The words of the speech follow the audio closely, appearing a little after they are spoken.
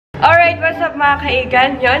Alright, what's up mga kaigan?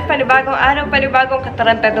 Yun, panibagong araw, panibagong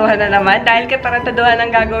katarantaduhan na naman. Dahil katarantaduhan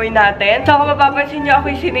ang gagawin natin. So, kung mapapansin nyo,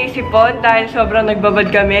 ako'y sinisipon dahil sobrang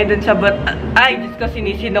nagbabad kami dun sa ay, Diyos ko,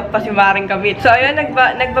 sinisinok pa si Maring Kamit. So, ayun,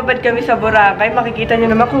 nagbabad kami sa Boracay. Makikita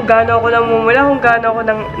nyo naman kung gaano ako namumula, kung gaano ako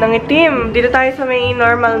nangitim. Dito tayo sa may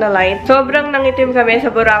normal na light. Sobrang nangitim kami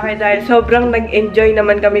sa Boracay dahil sobrang nag-enjoy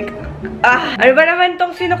naman kami. Ano ba naman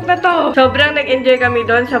tong sinok na to? Sobrang nag-enjoy kami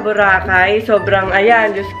doon sa Boracay. Sobrang,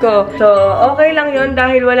 ayan, Diyos ko. So, okay lang yun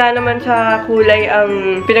dahil wala naman sa kulay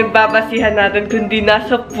ang pinagbabasihan natin kundi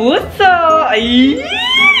nasa puso. Ay!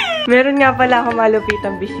 Meron nga pala ako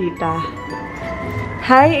malupitang bisita.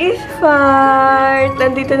 Hi, Isfart!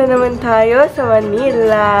 Nandito na naman tayo sa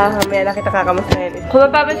Manila. Mamaya na kita kakamustahin. Kung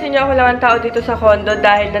mapapansin niyo, ako lang ang tao dito sa condo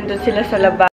dahil nandun sila sa labas.